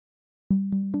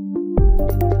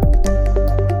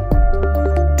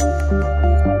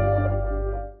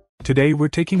Today we're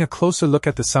taking a closer look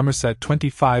at the Summerset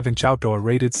 25-inch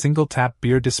outdoor-rated single-tap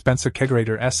beer dispenser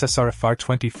Kegerator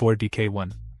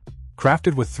SSRFR-24DK1.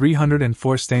 Crafted with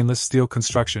 304 stainless steel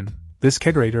construction, this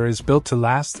Kegerator is built to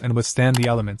last and withstand the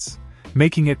elements,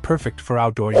 making it perfect for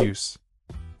outdoor use.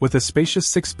 With a spacious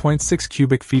 6.6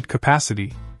 cubic feet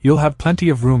capacity, you'll have plenty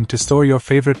of room to store your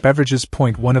favorite beverages.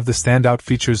 One of the standout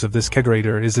features of this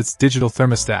Kegerator is its digital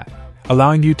thermostat,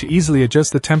 allowing you to easily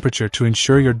adjust the temperature to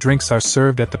ensure your drinks are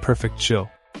served at the perfect chill.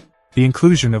 The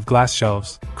inclusion of glass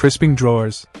shelves, crisping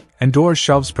drawers, and door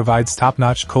shelves provides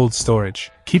top-notch cold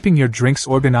storage, keeping your drinks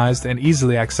organized and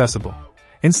easily accessible.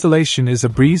 Installation is a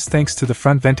breeze thanks to the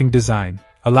front venting design,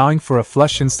 allowing for a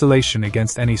flush installation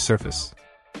against any surface.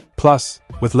 Plus,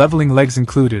 with leveling legs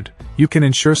included, you can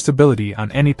ensure stability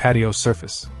on any patio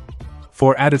surface.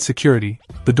 For added security,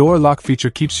 the door lock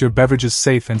feature keeps your beverages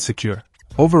safe and secure.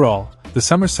 Overall, the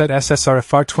Summerset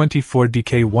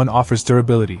SSRFR-24DK1 offers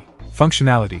durability,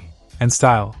 functionality, and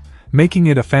style, making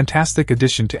it a fantastic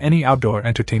addition to any outdoor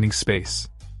entertaining space.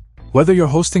 Whether you're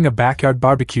hosting a backyard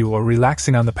barbecue or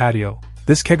relaxing on the patio,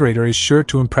 this Kegerator is sure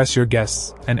to impress your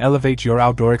guests and elevate your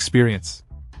outdoor experience.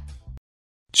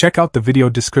 Check out the video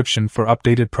description for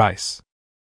updated price.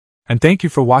 And thank you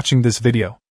for watching this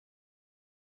video.